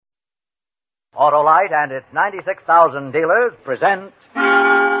Autolite and its 96,000 dealers present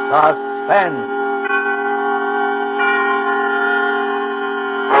Suspense.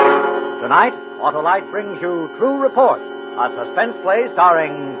 Tonight, Autolite brings you True Report, a suspense play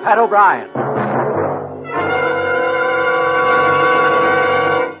starring Pat O'Brien.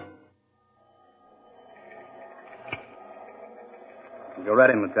 Go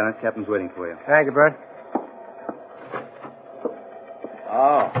right in, Lieutenant. Captain's waiting for you. Thank you, Bert.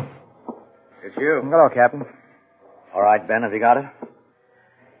 Oh, it's you. Hello, Captain. All right, Ben, have you got it?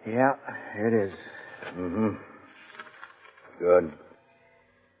 Yeah, it is. Mm-hmm. Good.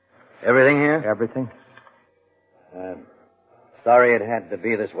 Everything here? Everything? Sorry it had to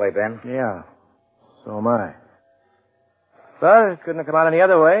be this way, Ben. Yeah, so am I. But it couldn't have come out any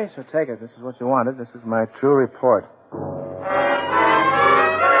other way, so take it. This is what you wanted. This is my true report.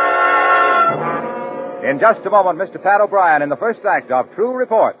 In just a moment, Mr. Pat O'Brien in the first act of True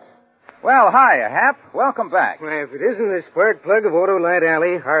Report. Well, hi, Hap. Welcome back. Why, if it isn't the spark plug of Autolite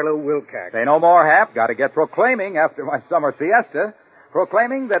Alley, Harlow Wilcox. Say no more, Hap. Got to get proclaiming after my summer siesta.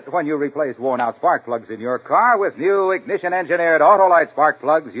 Proclaiming that when you replace worn-out spark plugs in your car with new ignition-engineered Autolite spark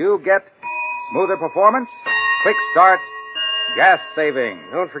plugs, you get smoother performance, quick start, gas saving.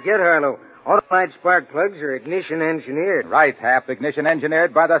 Don't forget, Harlow, Autolite spark plugs are ignition engineered. Right, Hap. Ignition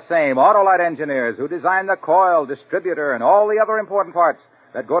engineered by the same Autolite engineers who design the coil, distributor, and all the other important parts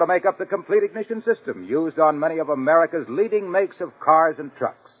that go to make up the complete ignition system used on many of America's leading makes of cars and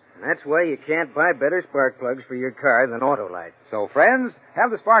trucks. That's why you can't buy better spark plugs for your car than Autolite. So, friends, have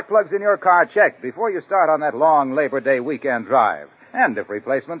the spark plugs in your car checked before you start on that long Labor Day weekend drive. And if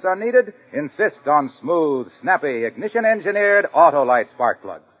replacements are needed, insist on smooth, snappy, ignition-engineered Autolite spark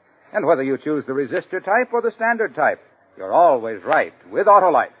plugs. And whether you choose the resistor type or the standard type, you're always right with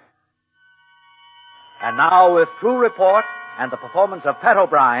Autolite. And now, with True Report and the performance of Pat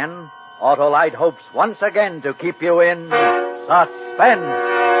O'Brien, Autolite hopes once again to keep you in suspense.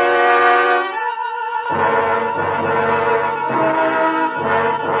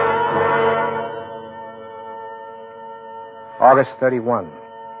 August 31.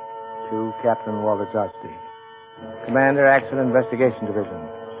 To Captain Walter Josti, Commander, Accident Investigation Division,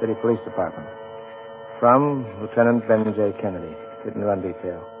 City Police Department. From Lieutenant Ben J. Kennedy, hit and run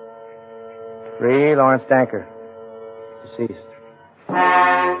detail. 3, Lawrence Danker, deceased.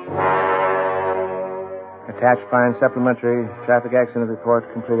 Attached fine supplementary traffic accident report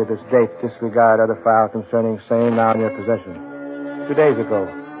completed this date. Disregard other file concerning same now in your possession. 2 days ago,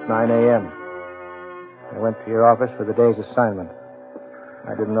 9 a.m. I went to your office for the day's assignment.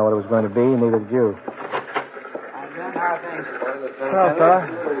 I didn't know what it was going to be, neither did you. Hello, fella.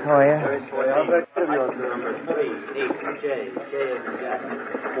 How are you? Number 3, J is in Jackson.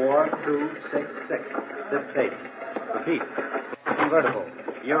 4266. Zip tape. Repeat. Convertible.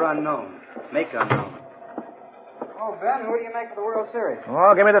 Year unknown. Make unknown. Oh, Ben, who do you make for the World Series?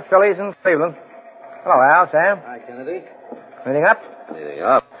 Oh, give me the Phillies in Cleveland. Hello, Al, Sam. Hi, Kennedy. Anything up? Anything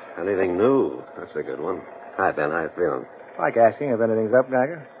up? Anything new? That's a good one. Hi, Ben. How you feeling? Like asking if anything's up,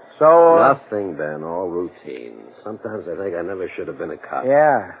 Geiger. So, Nothing, Ben. All routine. Sometimes I think I never should have been a cop.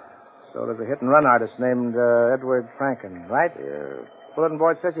 Yeah. So there's a hit-and-run artist named Edward Franken, right? Yeah. Bulletin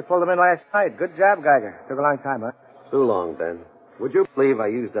board says you pulled him in last night. Good job, Geiger. Took a long time, huh? Too long, Ben. Would you believe I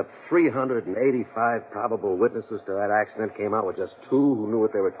used up 385 probable witnesses to that accident, came out with just 2 who knew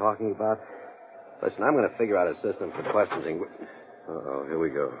what they were talking about? Listen, I'm going to figure out a system for questioning. Uh-oh, here we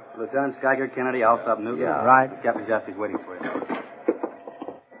go. Lieutenant Geiger, Kennedy, Alsop, Newton. Yeah. Right. Captain Josti's waiting for you.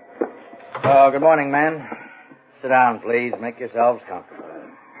 Oh, good morning, men. Sit down, please. Make yourselves comfortable.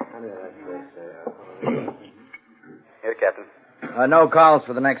 Here, Captain. No calls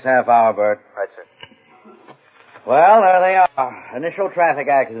for the next half hour, Bert. Right, sir. Well, there they are. Initial traffic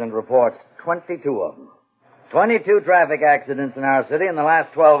accident reports, 22 of them. 22 traffic accidents in our city in the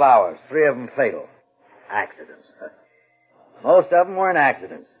last 12 hours. 3 of them fatal. Accidents. Most of them weren't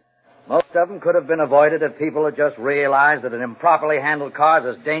accidents. Most of them could have been avoided if people had just realized that an improperly handled car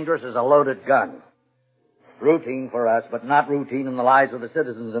is as dangerous as a loaded gun. Routine for us, but not routine in the lives of the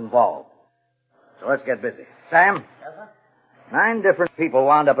citizens involved. So let's get busy. Sam? Yes, sir? 9 different people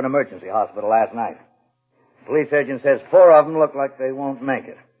wound up in emergency hospital last night. The police surgeon says 4 of them look like they won't make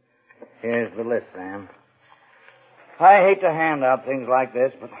it. Here's the list, Sam. I hate to hand out things like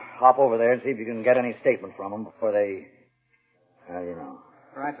this, but hop over there and see if you can get any statement from them before they... you know.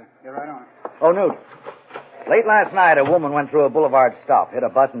 Right, sir. You're right on. Oh, Newt. Late last night, a woman went through a boulevard stop, hit a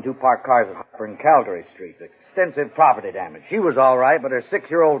bus and 2 parked cars at Harper and Calgary Street. Extensive property damage. She was all right, but her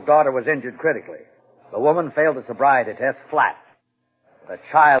 6-year-old daughter was injured critically. The woman failed the sobriety test flat. With a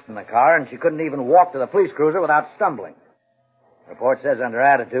child in the car, and she couldn't even walk to the police cruiser without stumbling. Report says under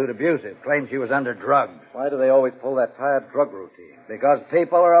attitude, abusive. Claims she was under drugs. Why do they always pull that tired drug routine? Because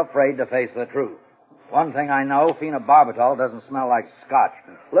people are afraid to face the truth. One thing I know, phenobarbital doesn't smell like scotch.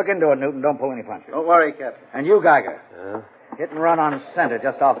 Look into it, Newton. Don't pull any punches. Don't worry, Captain. And you, Geiger. Yeah? Hit and run on center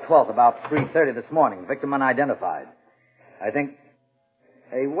just off 12th about 3:30 this morning. Victim unidentified. I think...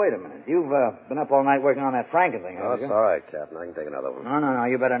 Hey, wait a minute. You've been up all night working on that Franken thing, Oh, haven't it's you? all right, Captain. I can take another one. No.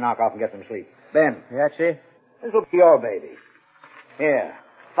 You better knock off and get some sleep. Ben, Yeah, Chief? this will be your baby. Here.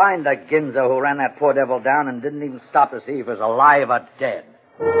 Find the Ginzo who ran that poor devil down and didn't even stop to see if he was alive or dead.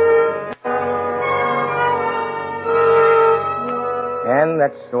 And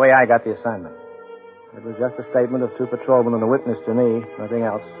that's the way I got the assignment. It was just a statement of two patrolmen and a witness to me, nothing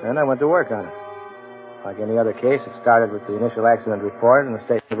else. And I went to work on it. Like any other case, it started with the initial accident report and the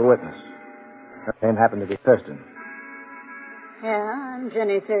statement of a witness. Her name happened to be Thurston. Yeah, I'm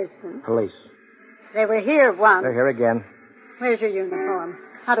Jenny Thurston. Police. They were here once. They're here again. Where's your uniform?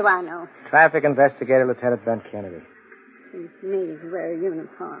 How do I know? Traffic investigator Lieutenant Ben Kennedy. Seems to me to wear a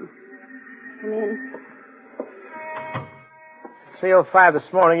uniform. Come in. 3:05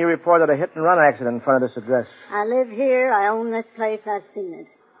 this morning, you reported a hit-and-run accident in front of this address. I live here. I own this place. I've seen it.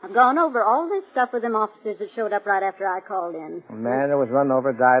 I've gone over all this stuff with them officers that showed up right after I called in. A man who was run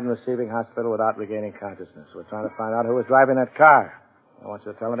over died in receiving hospital without regaining consciousness. We're trying to find out who was driving that car. I want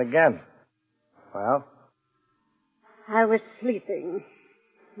you to tell it again. Well? I was sleeping.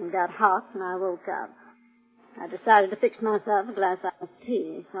 It got hot and I woke up. I decided to fix myself a glass of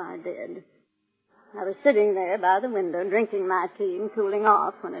tea, so I did. I was sitting there by the window drinking my tea and cooling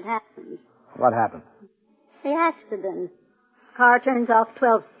off when it happened. What happened? The accident. Car turns off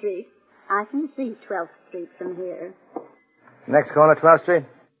 12th Street. I can see 12th Street from here. Next corner, 12th Street?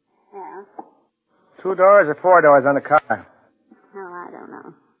 Yeah. 2 doors or 4 doors on the car? Oh, I don't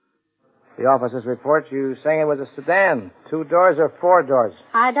know. The officer's report, you saying it was a sedan. 2 doors or 4 doors?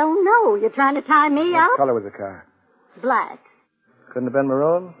 I don't know. You're trying to tie me What up? color was the car? Black. Couldn't have been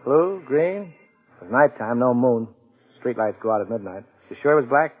maroon, blue, green? It was nighttime, no moon. Streetlights go out at midnight. You sure it was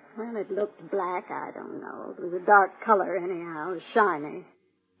black? Well, it looked black. I don't know. It was a dark color anyhow. It was shiny.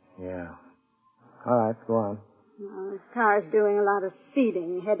 Yeah. All right, go on. Well, this car's doing a lot of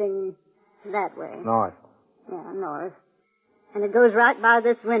speeding, heading that way. North. Yeah, north. And it goes right by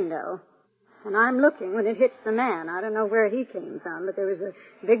this window. And I'm looking when it hits the man. I don't know where he came from, but there was a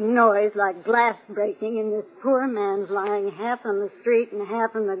big noise like glass breaking, and this poor man's lying half on the street and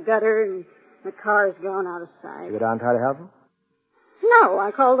half in the gutter, and the car's gone out of sight. You go down and try to help him? No, I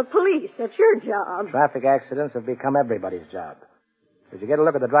called the police. That's your job. Traffic accidents have become everybody's job. Did you get a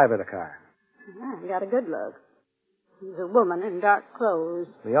look at the driver of the car? I got a good look. He was a woman in dark clothes.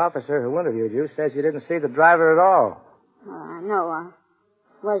 The officer who interviewed you says you didn't see the driver at all. Well, I know. I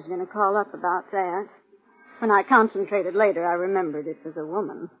was going to call up about that. When I concentrated later, I remembered it was a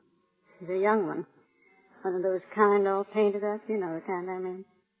woman. She was a young one. One of those kind all painted up, you know the kind I mean.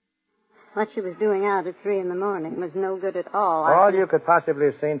 What she was doing out at 3 a.m. was no good at all. All you could possibly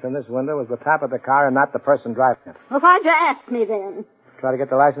have seen from this window was the top of the car and not the person driving it. Well, why'd you ask me then? Try to get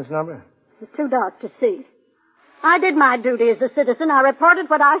the license number? It's too dark to see. I did my duty as a citizen. I reported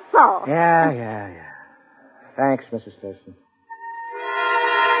what I saw. Yeah. Thanks, Mrs. Thurston.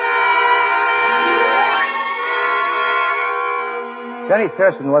 Jenny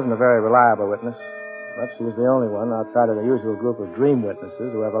Thurston wasn't a very reliable witness, but she was the only one outside of the usual group of dream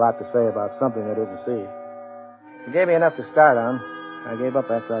witnesses who have a lot to say about something they didn't see. She gave me enough to start on. I gave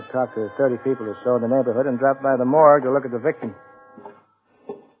up after I'd talked to 30 people or so in the neighborhood and dropped by the morgue to look at the victim.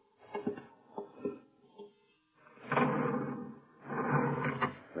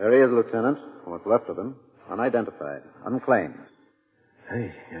 There he is, Lieutenant. What's left of him. Unidentified. Unclaimed.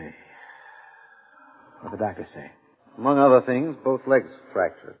 Hey. What'd the doctor say? Among other things, both legs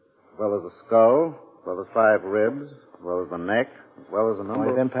fractured, as well as the skull, as well as 5 ribs, as well as the neck, as well as a number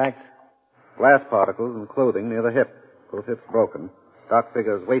Point of of impact? glass particles and clothing near the hip. Both hips broken. Doc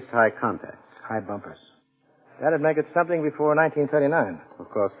figures waist-high contact. High bumpers. That'd make it something before 1939. Of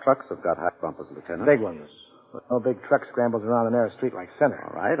course, trucks have got high bumpers, Lieutenant. Big ones. But no big truck scrambles around a narrow street like Center.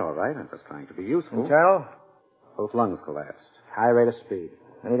 All right. I'm just trying to be useful. Internal? Both lungs collapsed. High rate of speed.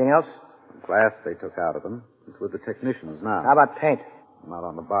 Anything else? The glass they took out of him is with the technicians now. How about paint? Not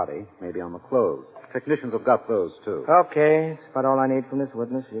on the body, maybe on the clothes. Technicians have got those, too. Okay, that's about all I need from this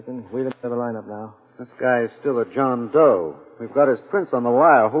witness. You can weave it to the lineup now. This guy is still a John Doe. We've got his prints on the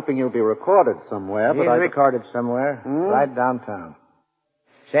wire, hoping he'll be recorded somewhere, He's but recorded somewhere, right downtown.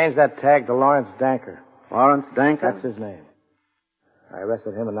 Change that tag to Lawrence Danker. Lawrence Danker? That's his name. I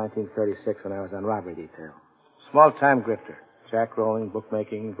arrested him in 1936 when I was on robbery detail. Small-time grifter. Jack rolling,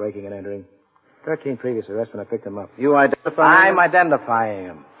 bookmaking, breaking and entering. 13 previous arrests when I picked him up. You identifying I'm identifying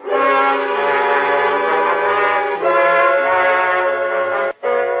him.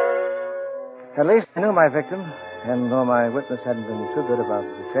 At least I knew my victim, and though my witness hadn't been too good about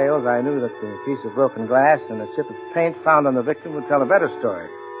the details, I knew that the piece of broken glass and a chip of paint found on the victim would tell a better story.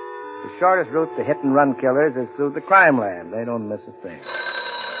 The shortest route to hit-and-run killers is through the crime lab. They don't miss a thing.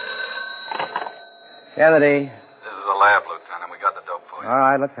 Kennedy. This is the lab, Lieutenant. We got the dope for you. All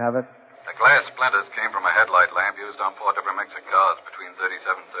right, let's have it. The glass splinters came from a headlight lamp used on 4 different mix of cars between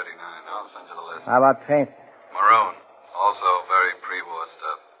 37 and 39. I'll send you the list. How about paint? Maroon. Also very pre-war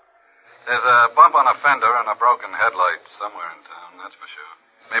stuff. There's a bump on a fender and a broken headlight somewhere in town, that's for sure.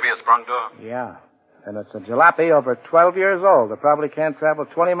 Maybe a sprung door? Yeah. And it's a jalopy over 12 years old that probably can't travel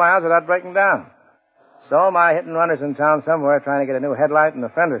 20 miles without breaking down. So my hit-and-runner's in town somewhere trying to get a new headlight and a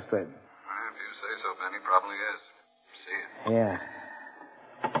fender straightened. Well, if you say so, Benny, probably is. See you. Yeah.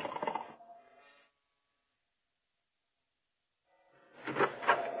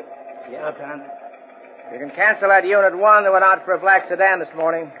 Yeah, Lieutenant. You can cancel that Unit 1 that went out for a black sedan this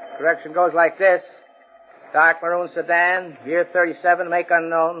morning. Correction goes like this. Dark maroon sedan, year 37, make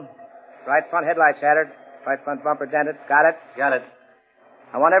unknown. Right front headlight shattered. Right front bumper dented. Got it? Got it.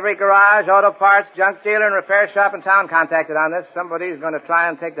 I want every garage, auto parts, junk dealer, and repair shop in town contacted on this. Somebody's going to try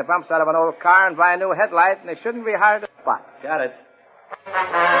and take the bumps out of an old car and buy a new headlight, and they shouldn't be hard to spot. Got it.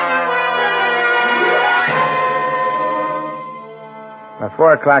 At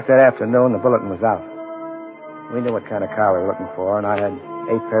 4 o'clock that afternoon, the bulletin was out. We knew what kind of car we were looking for, and I had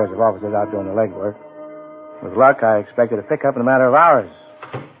 8 pairs of officers out doing the legwork. With luck, I expected a pickup in a matter of hours.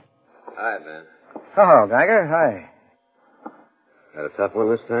 Hi, Ben. Oh, Geiger, hi. Had a tough one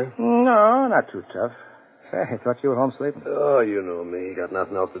this time? No, not too tough. Say, I thought you were home sleeping. Oh, you know me. Got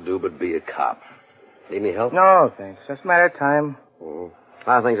nothing else to do but be a cop. Need any help? No, thanks. Just a matter of time. Oh.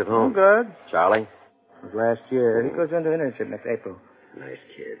 How are things at home? Good. Charlie? It was last year. He goes into internship next April. Nice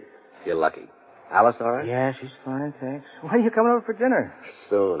kid. You're lucky. Alice all right? Yeah, she's fine, thanks. When are you coming over for dinner?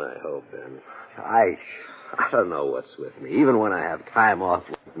 Soon, I hope, Ben. I don't know what's with me. Even when I have time off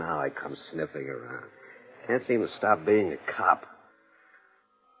now, I come sniffing around. Can't seem to stop being a cop.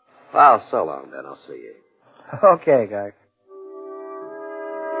 Well, so long, Ben. I'll see you. Okay, Geiger.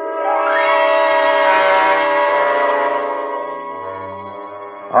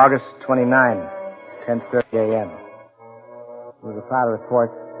 August 29, 10:30 a.m. There was a pile of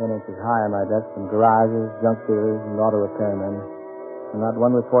reports 10 inches high on my desk from garages, junk dealers, and auto repairmen. And not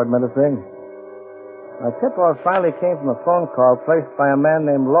one report meant a thing. My tip-off finally came from a phone call placed by a man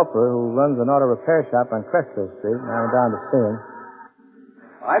named Loper who runs an auto repair shop on Crestville Street, and I went down to see him.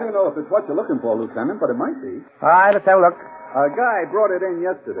 I don't know if it's what you're looking for, Lieutenant, but it might be. All right, let's have a look. A guy brought it in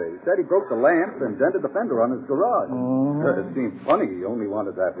yesterday. He said he broke the lamp and dented the fender on his garage. Mm-hmm. It seems funny. He only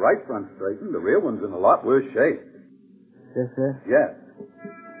wanted that right front straightened. The rear one's in a lot worse shape. This is? Yes.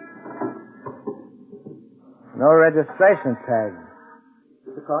 No registration tag.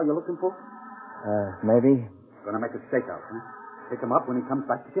 Is the car you're looking for? Maybe. Gonna make a stakeout, huh? Pick him up when he comes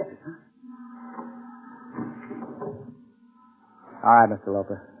back to get it, huh? All right, Mr.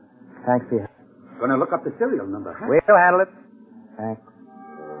 Loper. Thanks for your help. Gonna look up the serial number, huh? We'll handle it. Thanks.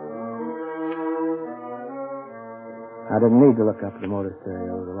 I didn't need to look up the motor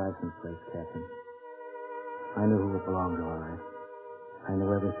stereo or the license plate, Captain. I knew who it belonged to, all right. I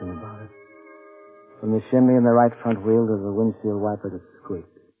knew everything about it. From the shimmy in the right front wheel to the windshield wiper that squeaked.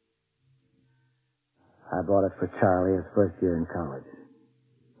 I bought it for Charlie his first year in college.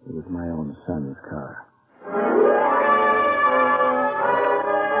 It was my own son's car.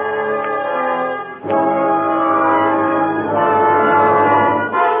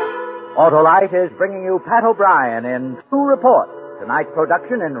 Autolite is bringing you Pat O'Brien in True Report, tonight's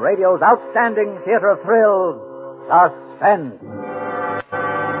production in radio's outstanding theater of thrills, Suspense.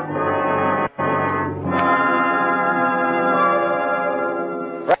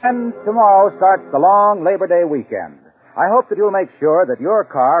 Friends, tomorrow starts the long Labor Day weekend. I hope that you'll make sure that your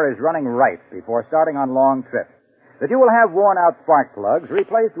car is running right before starting on long trips. That you will have worn-out spark plugs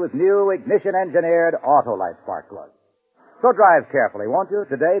replaced with new ignition-engineered Autolite spark plugs. So drive carefully, won't you?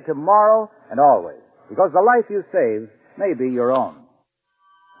 Today, tomorrow, and always. Because the life you save may be your own.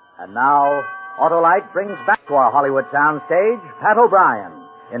 And now, Autolite brings back to our Hollywood soundstage Pat O'Brien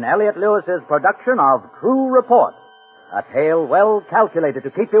in Elliott Lewis's production of True Report, a tale well calculated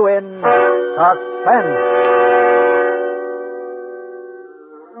to keep you in suspense.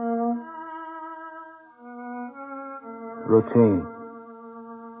 Routine.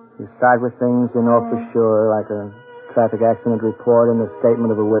 You start with things you know for sure, like a traffic accident report and the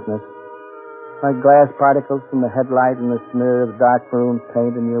statement of a witness. Like glass particles from the headlight and the smear of dark maroon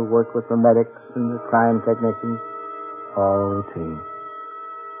paint, and you'll work with the medics and the crime technicians. All routine.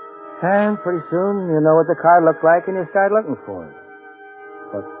 And pretty soon you know what the car looked like and you start looking for it.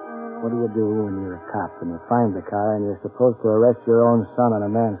 But what do you do when you're a cop and you find the car and you're supposed to arrest your own son on a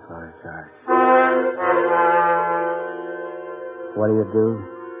manslaughter charge? What do?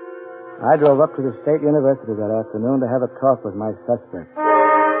 I drove up to the State University that afternoon to have a talk with my suspect.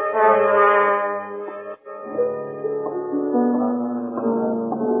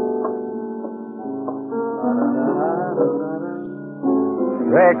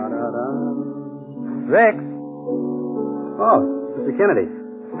 Rex. Oh, Mr. Kennedy.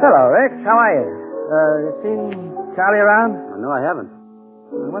 Hello, Rex. How are you? You seen Charlie around? No, I haven't.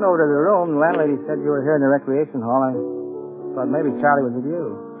 I went over to the room. The landlady said you were here in the recreation hall. I thought maybe Charlie was with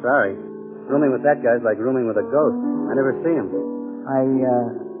you. Sorry. Rooming with that guy's like rooming with a ghost. I never see him.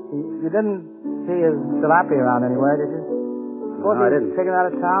 You didn't see his jalopy around anywhere, did you? No, I didn't. Taken out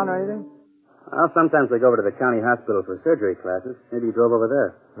of town or anything? Well, sometimes they go over to the county hospital for surgery classes. Maybe he drove over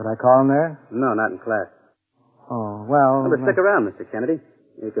there. Did I call him there? No, not in class. Oh, well... But stick around, Mr. Kennedy.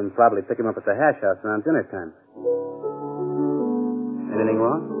 You can probably pick him up at the hash house around dinner time. Anything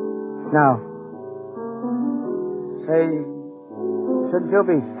wrong? No. Say, shouldn't you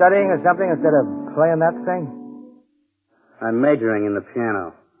be studying or something instead of playing that thing? I'm majoring in the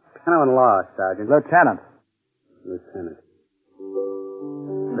piano. Piano and law, Sergeant. Lieutenant.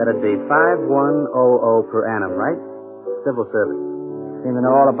 That'd be 5100 per annum, right? Civil service. Seem to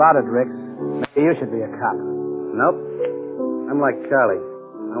know all about it, Rick. Maybe you should be a cop. Nope. I'm like Charlie.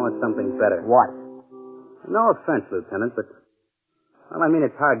 I want something better. What? No offense, Lieutenant, but... Well, I mean,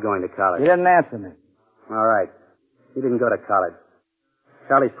 it's hard going to college. You didn't answer me. All right. He didn't go to college.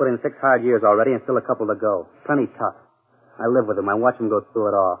 Charlie's put in 6 hard years already and still a couple to go. Plenty tough. I live with him. I watch him go through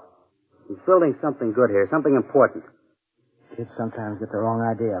it all. He's building something good here, something important. Kids sometimes get the wrong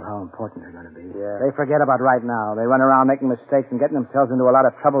idea of how important they're going to be. Yeah. They forget about right now. They run around making mistakes and getting themselves into a lot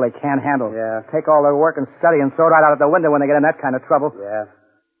of trouble they can't handle. Yeah. Take all their work and study and throw it right out of the window when they get in that kind of trouble. Yeah.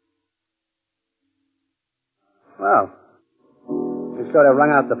 Well, we sort of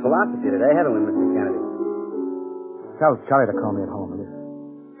rung out the philosophy today, haven't we, Mr. Kennedy? Tell Charlie to call me at home, will you?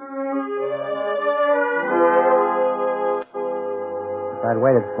 If I'd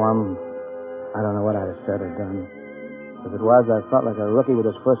waited for him, I don't know what I'd have said or done. If it was, I felt like a rookie with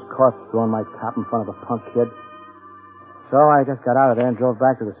his first corpse throwing my top in front of a punk kid. So I just got out of there and drove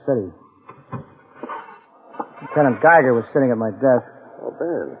back to the city. Lieutenant Geiger was sitting at my desk. Oh,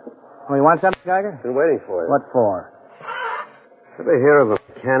 Ben. Oh, you want something, Geiger? Been waiting for you. What for? Ever hear of a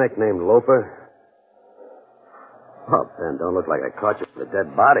mechanic named Loper? Oh, Ben, don't look like I caught you with a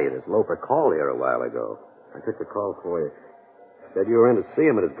dead body. This Loper called here a while ago. I took the call for you. Said you were in to see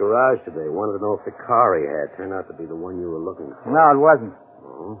him at his garage today. Wanted to know if the car he had turned out to be the one you were looking for. No, it wasn't.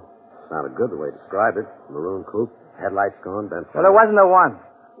 Oh, sounded good the way you described it. Maroon coupe, headlights gone, bent. Well, it wasn't the one.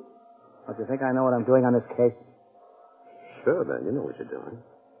 But you think I know what I'm doing on this case? Sure, Ben. You know what you're doing.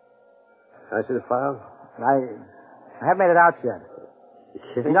 Can I see the file? I haven't made it out yet. You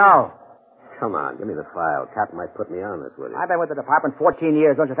kidding? No. Come on, give me the file. Captain might put me on this with you. I've been with the department 14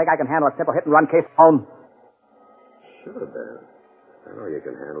 years. Don't you think I can handle a simple hit-and-run case alone? Sure, Ben. I know you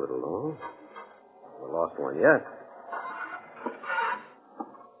can handle it alone. Haven't lost one yet.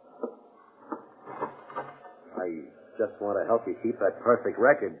 I just want to help you keep that perfect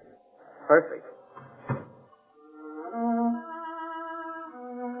record. Perfect.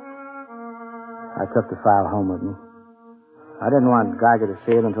 I took the file home with me. I didn't want Geiger to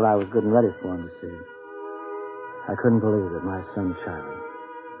see it until I was good and ready for him to see it. I couldn't believe that my son Charlie,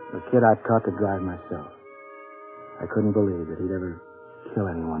 the kid I'd taught to drive myself, I couldn't believe that he'd ever kill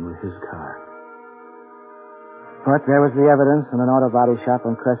anyone with his car. But there was the evidence in an auto body shop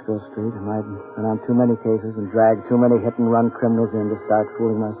on Cresco Street, and I'd been on too many cases and dragged too many hit-and-run criminals in to start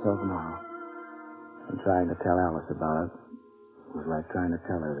fooling myself now. And trying to tell Alice about it was like trying to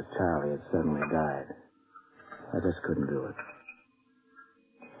tell her that Charlie had suddenly died. I just couldn't do it.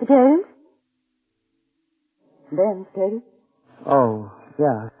 Potatoes? Ben, potatoes? Oh,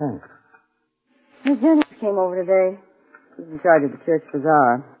 yeah, thanks. Miss Jennings came over today. She's in charge of the church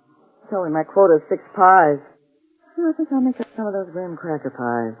bazaar. She told me my quota is 6 pies. So I think I'll make up some of those graham cracker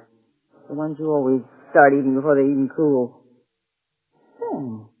pies. The ones you always start eating before they even cool.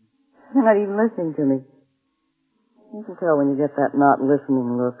 Ben, they're not even listening to me. You can tell when you get that not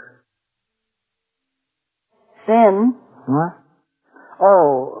listening look. Ben? What?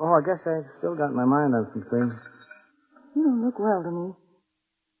 Oh, I guess I've still got my mind on some things. You don't look well to me.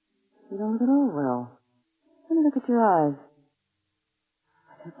 You don't look at all well. Let me look at your eyes.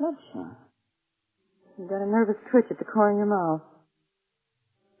 They're bloodshot. You've got a nervous twitch at the corner of your mouth.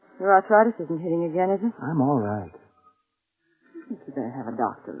 Your arthritis isn't hitting again, is it? I'm all right. I think you better have a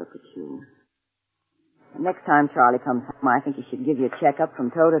doctor look at you. The next time Charlie comes home, I think he should give you a checkup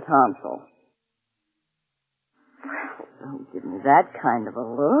from toe to tonsil. Well, don't give me that kind of a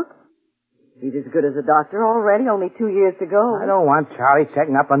look. He's as good as a doctor already, only 2 years to go. I don't want Charlie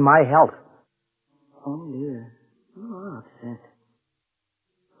checking up on my health. Oh, dear. You are upset.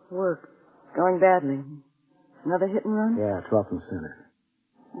 Work. Going badly. Another hit and run? Yeah, 12th and Center.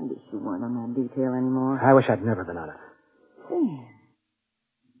 I wish you weren't on that detail anymore. I wish I'd never been on it. Dan.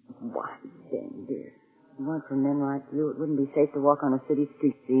 Why, Dan, dear. If it weren't for men like you, it wouldn't be safe to walk on a city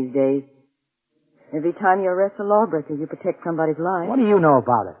street these days. Every time you arrest a lawbreaker, you protect somebody's life. What do you know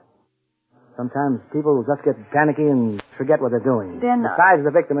about it? Sometimes people just get panicky and forget what they're doing. Then, Besides,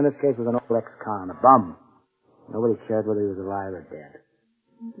 the victim in this case was an old ex-con, a bum. Nobody cared whether he was alive or dead.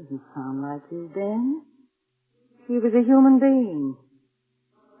 That doesn't sound like you, Ben. He was a human being.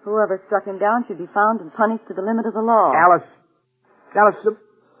 Whoever struck him down should be found and punished to the limit of the law. Alice,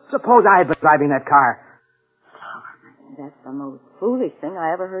 suppose I had been driving that car. That's the most foolish thing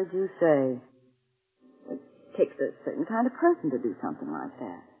I ever heard you say. It takes a certain kind of person to do something like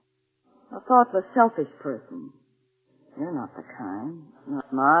that. A thoughtless, selfish person. You're not the kind.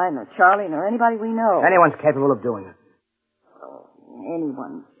 Not mine, nor Charlie, nor anybody we know. Anyone's capable of doing it. Oh,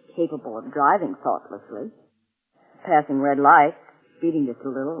 anyone's capable of driving thoughtlessly. Passing red lights, speeding just a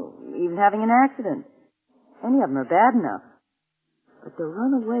little, even having an accident. Any of them are bad enough. But to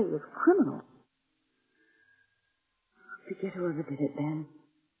run away with criminals. I hope you get whoever did it, Ben.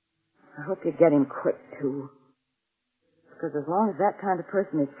 I hope you get him quick, too. Because as long as that kind of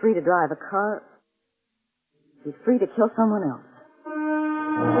person is free to drive a car, he's free to kill someone else.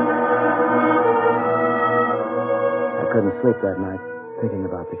 I couldn't sleep that night thinking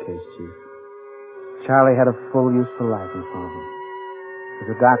about the case, Chief. Charlie had a full, useful life in front of him.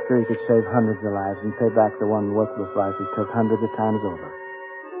 As a doctor, he could save hundreds of lives and pay back the one worthless life he took hundreds of times over.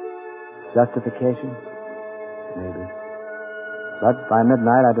 Justification? Maybe. But by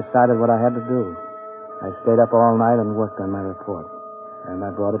midnight, I decided what I had to do. I stayed up all night and worked on my report. And I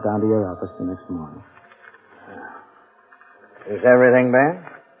brought it down to your office the next morning. Is everything, Ben?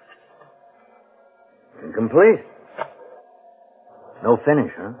 Complete? No finish,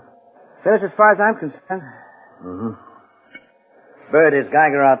 huh? Finished as far as I'm concerned. Mm-hmm. Bird, is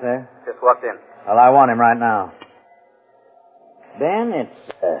Geiger out there? Just walked in. Well, I want him right now. Ben, it's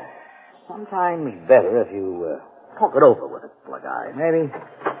sometimes better if you talk it over with a couple of guys. Maybe.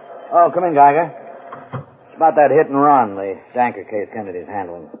 Oh, come in, Geiger. It's about that hit and run, the Danker case Kennedy's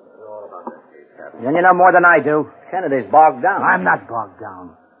handling. Then you know more than I do. Kennedy's bogged down. I'm not bogged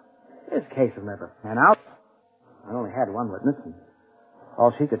down. This case will never pan out. I only had one witness, and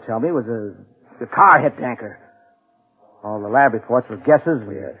all she could tell me was the car hit Danker. All the lab reports were guesses.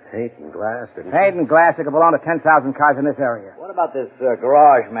 Yeah, paint and glass. Paint and glass that could belong to 10,000 cars in this area. What about this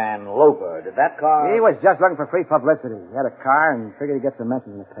garage man, Loper? Did that car... He was just looking for free publicity. He had a car and figured he'd get some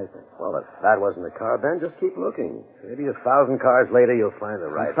mentions in the paper. Well, if that wasn't the car, Ben, just keep looking. Maybe 1,000 cars later you'll find the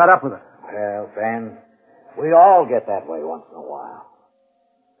right... Shut up with it. Well, Ben, we all get that way once in a while.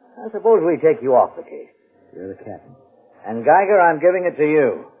 I suppose we take you off the case. You're the captain. And, Geiger, I'm giving it to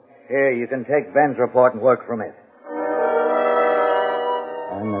you. Here, you can take Ben's report and work from it.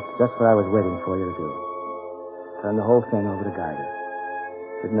 And that's just what I was waiting for you to do. Turn the whole thing over to Geiger.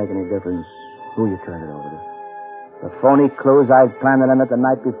 Didn't make any difference who you turned it over to. The phony clues I'd planted on it the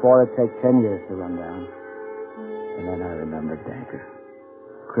night before would take 10 years to run down. And then I remembered Danker.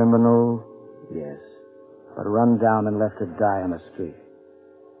 Criminal, yes. But run down and left to die on the street.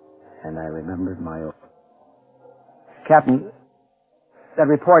 And I remembered my own. Captain, that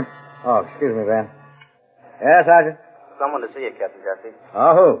report... Oh, excuse me, Ben. Yes, Sergeant? Someone to see you, Captain Jesse.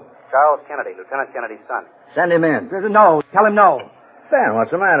 Oh, who? Charles Kennedy, Lieutenant Kennedy's son. Send him in. No, tell him no. Ben, what's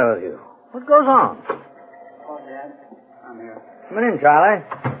the matter with you? What goes on? Oh, Dad. I'm here. Come in, Charlie.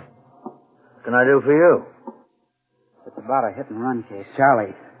 What can I do for you? It's about a hit-and-run case.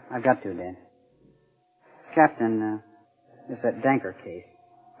 Charlie. I've got to, Dan. Captain, it's that Danker case.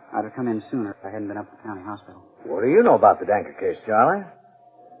 I'd have come in sooner if I hadn't been up at the county hospital. What do you know about the Danker case, Charlie?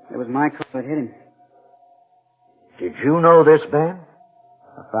 It was my car that hit him. Did you know this, Ben?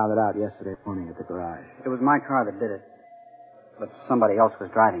 I found it out yesterday morning at the garage. It was my car that did it. But somebody else was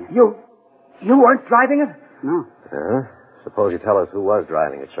driving it. You weren't driving it? No. Suppose you tell us who was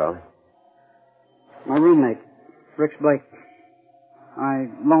driving it, Charlie. My roommate, Rich Blake. I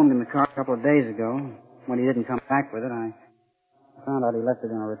loaned him the car a couple of days ago. When he didn't come back with it, I found out he left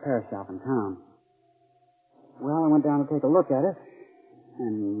it in a repair shop in town. Well, I went down to take a look at it.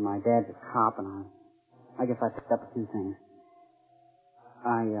 And my dad's a cop, and I I guess I picked up a few things.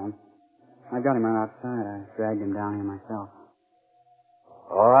 I got him right outside. I dragged him down here myself.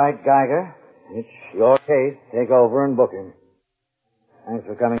 All right, Geiger. It's your case. Take over and book him. Thanks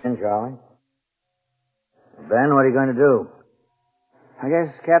for coming in, Charlie. Ben, what are you going to do? I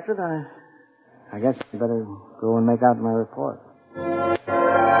guess, Captain, I guess I better go and make out my report.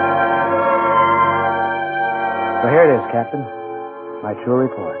 So here it is, Captain. My true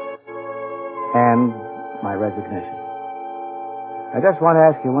report. And my resignation. I just want to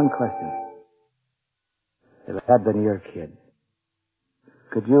ask you one question. If it had been your kid,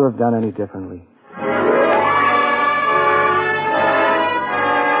 could you have done any differently?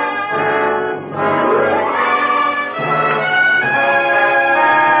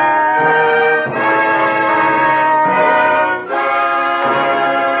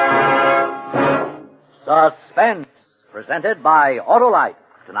 Suspense, presented by Autolite.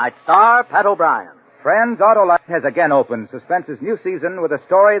 Tonight's star, Pat O'Brien. Friends, Autolite has again opened Suspense's new season with a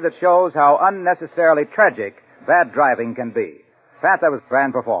story that shows how unnecessarily tragic bad driving can be. Pat, that was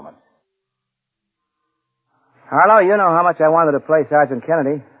grand performance. Harlow, you know how much I wanted to play Sergeant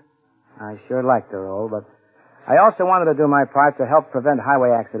Kennedy. I sure liked the role, but I also wanted to do my part to help prevent highway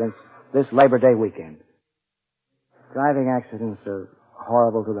accidents this Labor Day weekend. Driving accidents are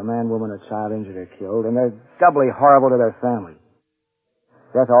horrible to the man, woman, or child injured or killed, and they're doubly horrible to their families.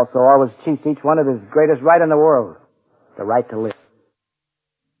 Death also always cheats each one of his greatest right in the world, the right to live.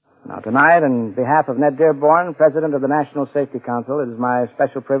 Now, tonight, on behalf of Ned Dearborn, President of the National Safety Council, it is my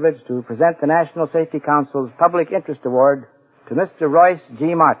special privilege to present the National Safety Council's Public Interest Award to Mr. Royce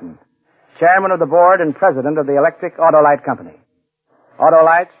G. Martin, Chairman of the Board and President of the Electric Autolite Company.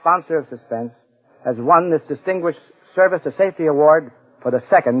 Autolite, sponsor of Suspense, has won this distinguished Service to Safety Award for the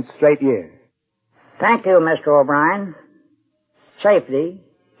second straight year. Thank you, Mr. O'Brien. Safety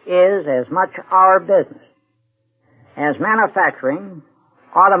is as much our business as manufacturing,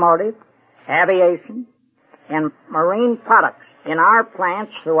 automotive, aviation, and marine products in our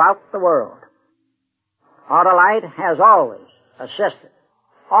plants throughout the world. Autolite has always assisted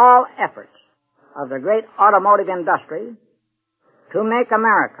all efforts of the great automotive industry to make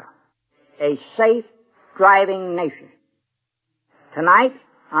America a safe driving nation. Tonight,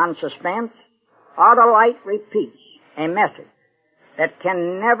 on Suspense, Autolite repeats a message that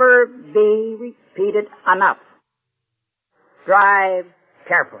can never be repeated enough. Drive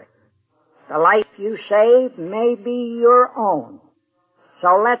carefully. The life you save may be your own.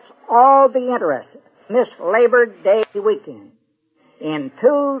 So let's all be interested this Labor Day weekend in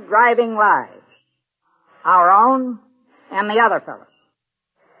two driving lives, our own and the other fellows.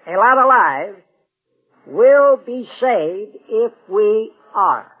 A lot of lives will be saved if we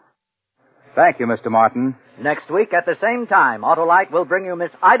are. Thank you, Mr. Martin. Next week at the same time, Autolite will bring you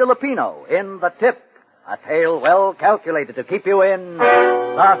Miss Ida Lupino in The Tip, a tale well calculated to keep you in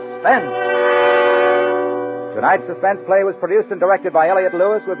suspense. Tonight's Suspense play was produced and directed by Elliott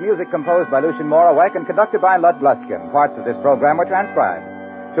Lewis with music composed by Lucien Morawek and conducted by Lud Gluskin. Parts of this program were transcribed.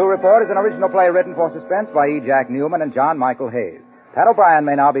 To Report is an original play written for Suspense by E. Jack Newman and John Michael Hayes. Pat O'Brien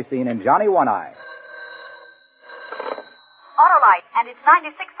may now be seen in Johnny One-Eye. Autolite and its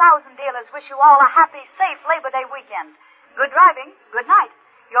 96,000 dealers wish you all a happy, safe Labor Day weekend. Good driving, good night.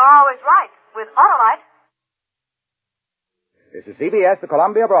 You're always right with Autolite. This is CBS, the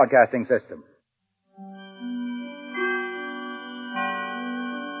Columbia Broadcasting System.